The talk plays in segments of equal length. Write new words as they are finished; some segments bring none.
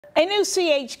A new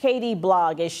CHKD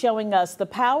blog is showing us the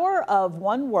power of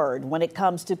one word when it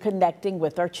comes to connecting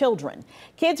with our children.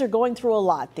 Kids are going through a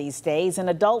lot these days, and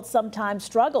adults sometimes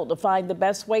struggle to find the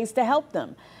best ways to help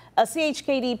them. A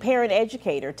CHKD parent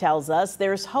educator tells us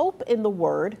there's hope in the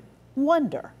word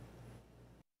wonder.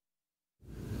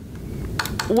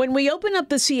 When we open up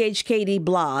the CHKD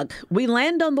blog, we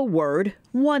land on the word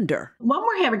wonder. When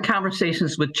we're having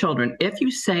conversations with children, if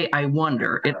you say, "I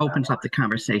wonder," it opens up the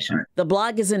conversation. The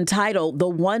blog is entitled The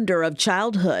Wonder of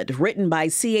Childhood, written by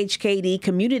CHKD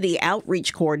Community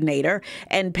Outreach Coordinator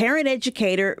and parent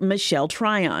educator Michele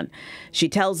Tryon. She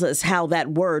tells us how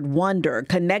that word wonder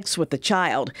connects with the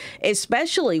child,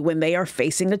 especially when they are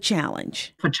facing a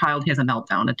challenge. If a child has a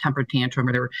meltdown, a temper tantrum,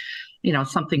 or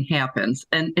something happens,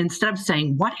 and instead of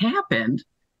saying, "What happened?"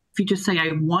 if you just say,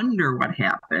 "I wonder what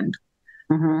happened,"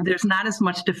 there's not as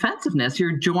much defensiveness.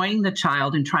 You're joining the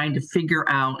child in trying to figure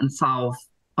out and solve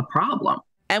a problem.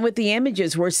 And with the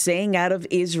images we're seeing out of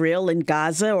Israel and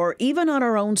Gaza, or even on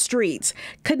our own streets,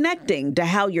 connecting to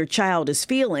how your child is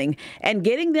feeling and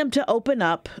getting them to open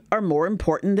up are more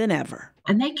important than ever.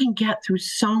 And they can get through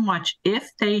so much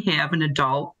if they have an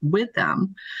adult with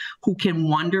them who can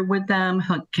wonder with them,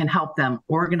 who can help them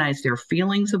organize their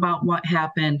feelings about what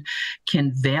happened,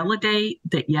 can validate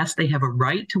that, yes, they have a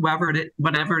right to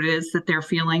whatever it is that they're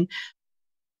feeling.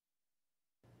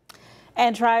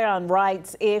 And Tryon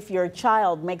writes, if your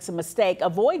child makes a mistake,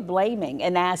 avoid blaming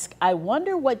and ask, "I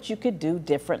wonder what you could do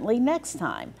differently next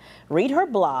time." Read her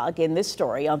blog in this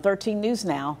story on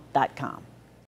 13newsnow.com.